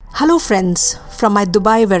Hello friends from my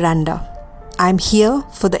Dubai veranda. I'm here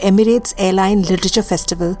for the Emirates Airline Literature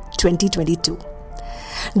Festival 2022.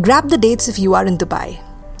 Grab the dates if you are in Dubai.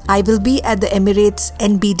 I will be at the Emirates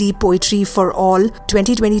NBD Poetry for All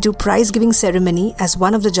 2022 prize giving ceremony as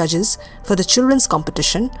one of the judges for the children's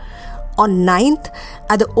competition. On 9th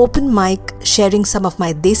at the open mic sharing some of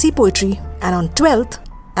my Desi poetry, and on 12th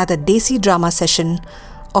at the Desi drama session,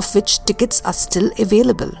 of which tickets are still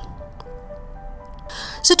available.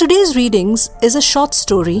 So today's readings is a short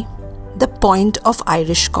story, The Point of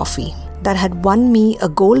Irish Coffee, that had won me a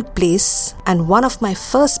gold place and one of my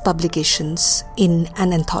first publications in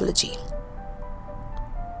an anthology.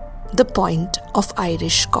 The Point of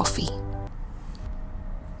Irish Coffee.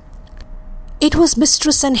 It was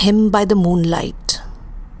mistress and him by the moonlight.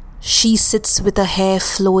 She sits with her hair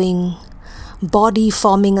flowing, body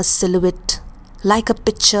forming a silhouette like a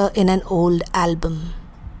picture in an old album.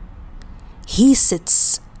 He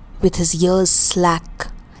sits with his ears slack,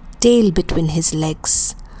 tail between his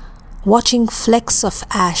legs, watching flecks of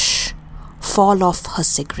ash fall off her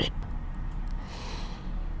cigarette.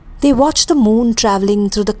 They watch the moon travelling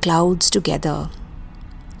through the clouds together.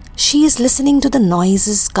 She is listening to the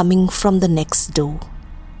noises coming from the next door.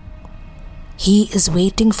 He is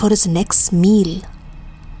waiting for his next meal.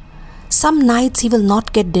 Some nights he will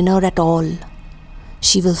not get dinner at all.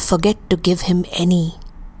 She will forget to give him any.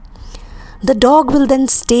 The dog will then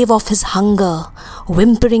stave off his hunger,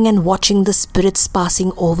 whimpering and watching the spirits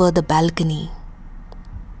passing over the balcony.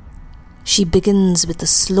 She begins with a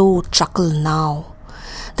slow chuckle now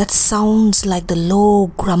that sounds like the low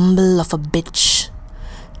grumble of a bitch,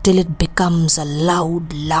 till it becomes a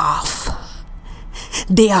loud laugh.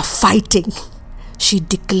 They are fighting, she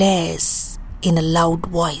declares in a loud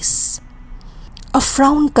voice. A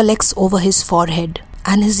frown collects over his forehead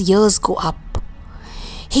and his ears go up.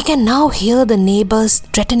 He can now hear the neighbors'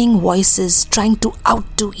 threatening voices trying to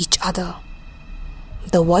outdo each other.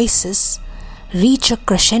 The voices reach a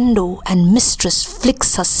crescendo and mistress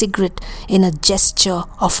flicks her cigarette in a gesture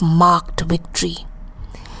of marked victory.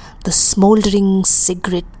 The smouldering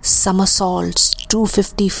cigarette somersaults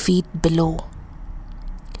 250 feet below.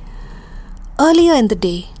 Earlier in the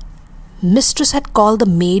day, mistress had called the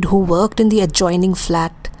maid who worked in the adjoining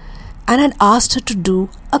flat and had asked her to do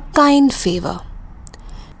a kind favour.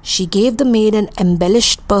 She gave the maid an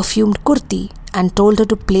embellished perfumed kurti and told her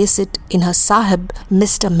to place it in her Sahib,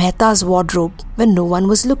 Mr. Mehta's wardrobe when no one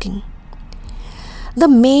was looking. The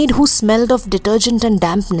maid, who smelled of detergent and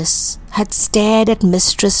dampness, had stared at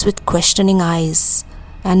mistress with questioning eyes,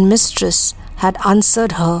 and mistress had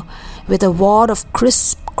answered her with a wad of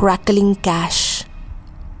crisp, crackling cash.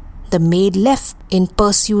 The maid left in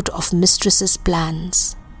pursuit of mistress's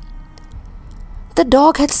plans. The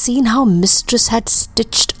dog had seen how mistress had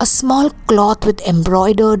stitched a small cloth with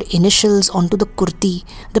embroidered initials onto the kurti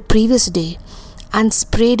the previous day and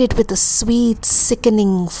sprayed it with a sweet,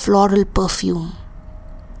 sickening floral perfume.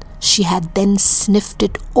 She had then sniffed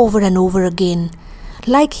it over and over again,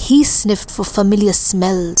 like he sniffed for familiar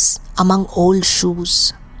smells among old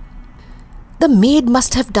shoes. The maid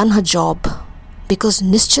must have done her job, because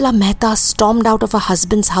Nischala Mehta stormed out of her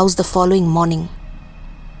husband's house the following morning,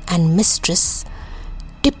 and mistress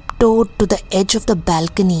tiptoed to the edge of the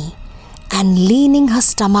balcony and, leaning her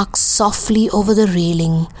stomach softly over the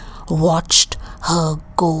railing, watched her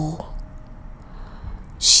go.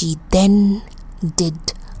 She then did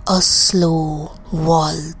a slow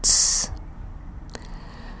waltz.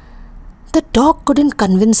 The dog couldn't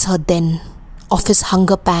convince her then of his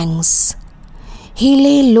hunger pangs. He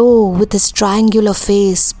lay low with his triangular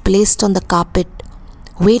face placed on the carpet,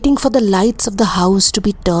 waiting for the lights of the house to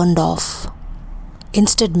be turned off.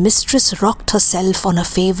 Instead, mistress rocked herself on her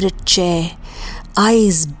favourite chair,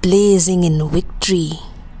 eyes blazing in victory.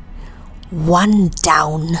 1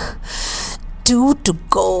 down, 2 to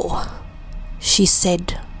go, she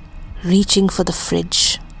said, reaching for the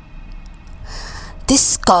fridge.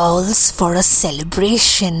 This calls for a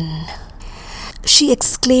celebration, she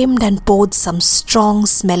exclaimed and poured some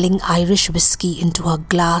strong-smelling Irish whiskey into her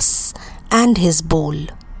glass and his bowl.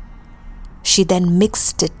 She then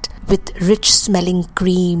mixed it with rich-smelling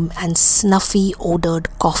cream and snuffy-odoured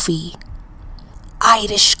coffee.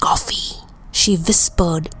 Irish coffee, she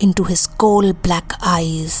whispered into his coal-black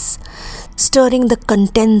eyes, stirring the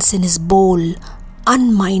contents in his bowl,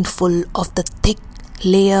 unmindful of the thick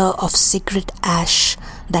layer of cigarette ash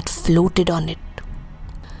that floated on it.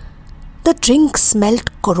 The drink smelt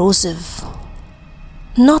corrosive.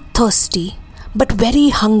 Not thirsty, but very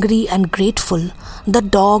hungry and grateful, the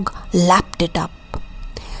dog lapped it up.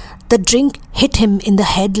 The drink hit him in the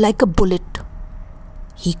head like a bullet.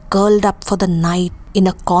 He curled up for the night in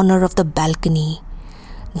a corner of the balcony,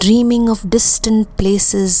 dreaming of distant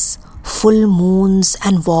places, full moons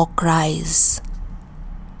and war cries.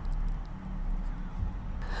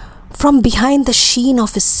 From behind the sheen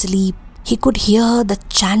of his sleep, he could hear the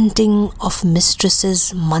chanting of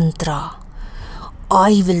Mistress's mantra.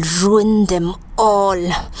 I will ruin them all.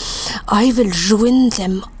 I will ruin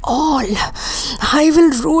them all. I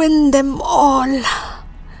will ruin them all,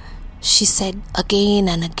 she said again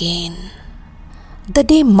and again. The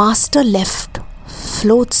day Master left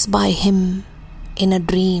floats by him in a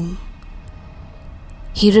dream.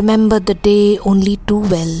 He remembered the day only too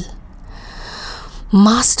well.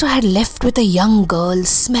 Master had left with a young girl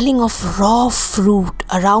smelling of raw fruit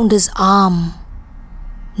around his arm,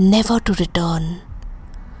 never to return.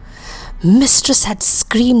 Mistress had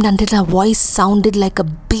screamed until her voice sounded like a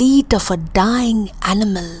bleat of a dying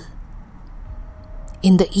animal.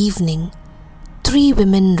 In the evening, 3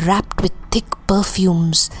 women wrapped with thick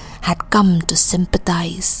perfumes had come to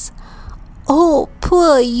sympathize. Oh,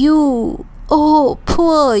 poor you! Oh,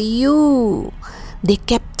 poor you! They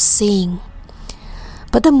kept saying.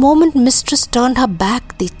 But the moment Mistress turned her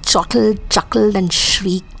back, they chortled, chuckled and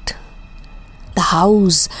shrieked. The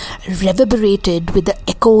house reverberated with the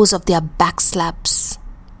echoes of their backslaps.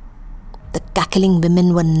 The cackling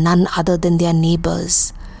women were none other than their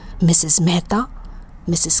neighbours, Mrs. Mehta,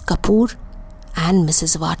 Mrs. Kapoor and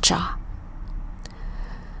Mrs. Vacha.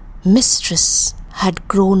 Mistress had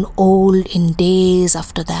grown old in days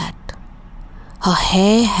after that. Her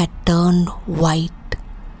hair had turned white.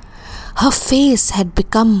 Her face had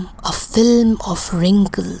become a film of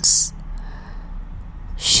wrinkles.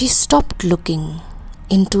 She stopped looking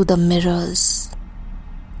into the mirrors.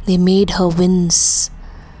 They made her wince.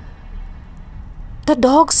 The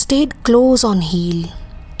dog stayed close on heel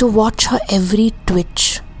to watch her every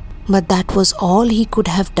twitch, but that was all he could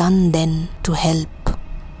have done then to help.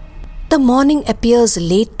 The morning appears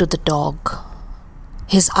late to the dog.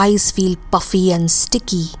 His eyes feel puffy and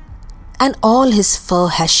sticky, and all his fur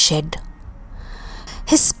has shed.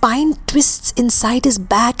 His spine twists inside his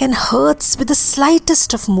back and hurts with the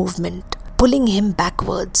slightest of movement, pulling him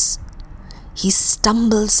backwards. He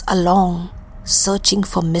stumbles along, searching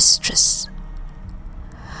for Mistress.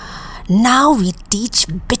 Now we teach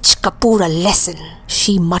bitch Kapoor a lesson,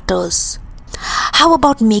 she mutters. How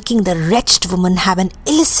about making the wretched woman have an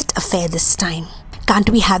illicit affair this time? Can't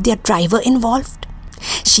we have their driver involved?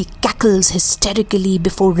 She cackles hysterically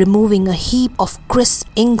before removing a heap of crisp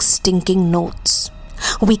ink-stinking notes.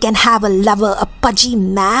 We can have a lover, a pudgy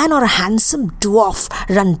man or a handsome dwarf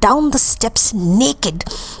run down the steps naked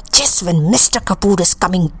just when Mr. Kapoor is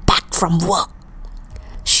coming back from work.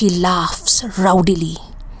 She laughs rowdily,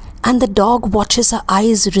 and the dog watches her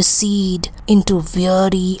eyes recede into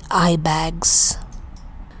weary eye bags.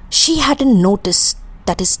 She hadn't noticed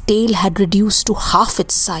that his tail had reduced to half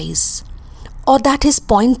its size, or that his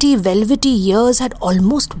pointy velvety ears had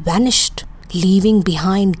almost vanished, leaving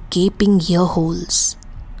behind gaping ear holes.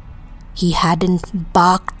 He hadn't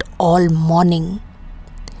barked all morning.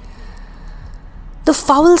 The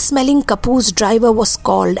foul-smelling Kapoor's driver was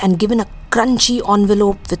called and given a crunchy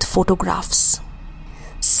envelope with photographs.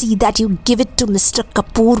 See that you give it to Mr.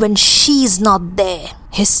 Kapoor when she's not there,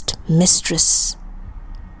 hissed Mistress.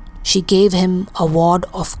 She gave him a wad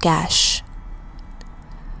of cash.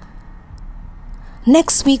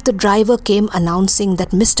 Next week, the driver came announcing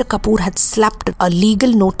that Mr. Kapoor had slapped a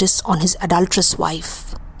legal notice on his adulterous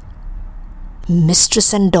wife.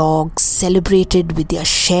 Mistress and dog celebrated with their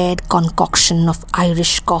shared concoction of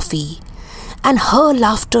Irish coffee, and her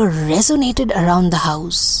laughter resonated around the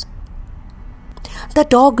house. The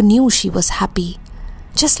dog knew she was happy,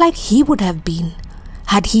 just like he would have been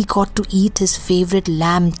had he got to eat his favourite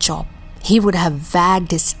lamb chop. He would have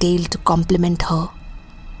wagged his tail to compliment her.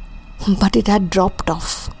 But it had dropped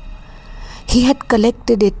off. He had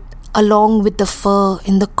collected it along with the fur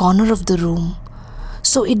in the corner of the room,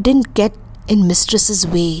 so it didn't get in Mistress's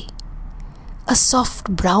way. A soft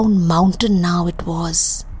brown mountain now it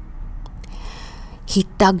was. He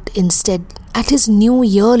tugged instead at his new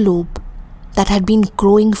earlobe that had been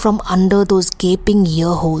growing from under those gaping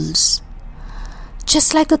ear holes,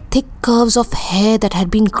 just like the thick curves of hair that had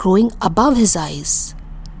been growing above his eyes.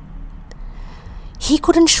 He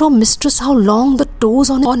couldn't show Mistress how long the toes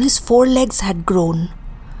on his forelegs had grown,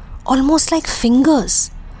 almost like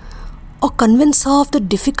fingers, or convince her of the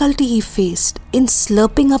difficulty he faced in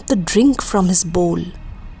slurping up the drink from his bowl.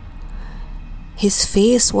 His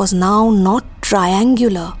face was now not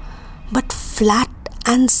triangular, but flat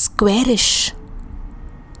and squarish.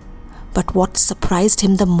 But what surprised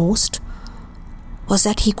him the most was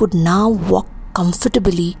that he could now walk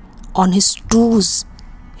comfortably on his toes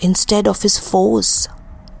instead of his foes.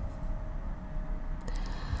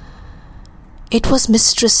 It was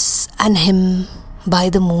mistress and him by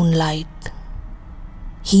the moonlight.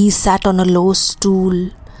 He sat on a low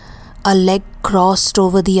stool, a leg crossed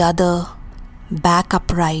over the other, back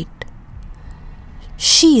upright.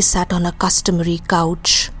 She sat on a customary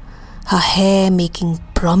couch, her hair making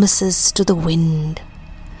promises to the wind.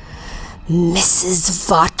 "Mrs.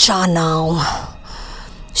 Vacha now,"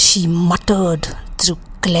 she muttered through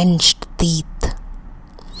clenched teeth.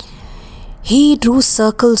 He drew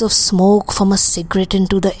circles of smoke from a cigarette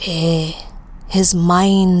into the air, his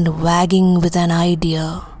mind wagging with an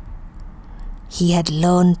idea. He had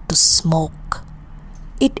learned to smoke.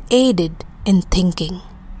 It aided in thinking.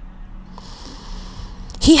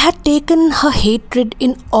 He had taken her hatred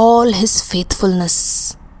in all his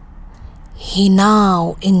faithfulness. He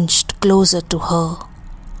now inched closer to her,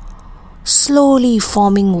 slowly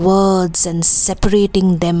forming words and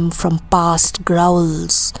separating them from past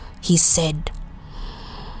growls. He said,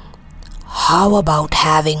 "How about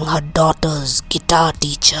having her daughter's guitar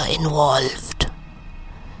teacher involved?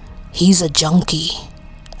 He's a junkie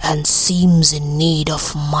and seems in need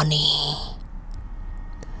of money."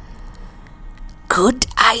 "Good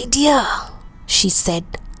idea," she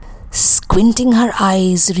said, squinting her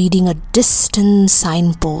eyes reading a distant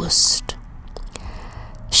signpost.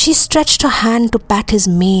 She stretched her hand to pat his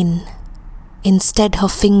mane. Instead, her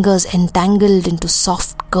fingers entangled into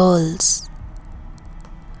soft curls.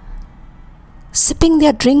 Sipping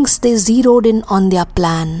their drinks, they zeroed in on their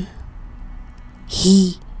plan.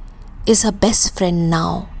 He is her best friend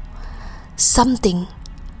now, something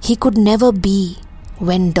he could never be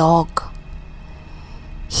when dog.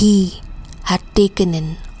 He had taken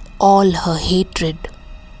in all her hatred.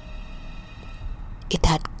 It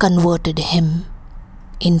had converted him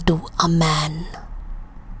into a man.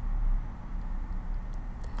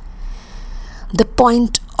 The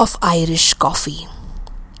Point of Irish Coffee.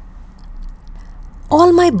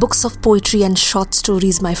 All my books of poetry and short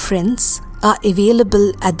stories, my friends, are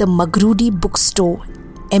available at the Magrudi Bookstore,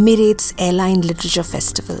 Emirates Airline Literature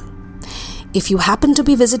Festival. If you happen to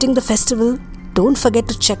be visiting the festival, don't forget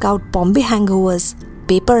to check out Bombay Hangovers,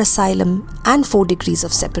 Paper Asylum, and 4 Degrees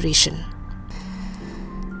of Separation.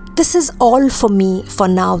 This is all for me for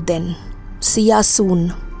now then. See ya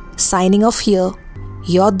soon. Signing off here,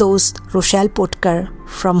 your dost Rochelle Potkar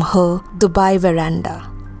from her Dubai veranda.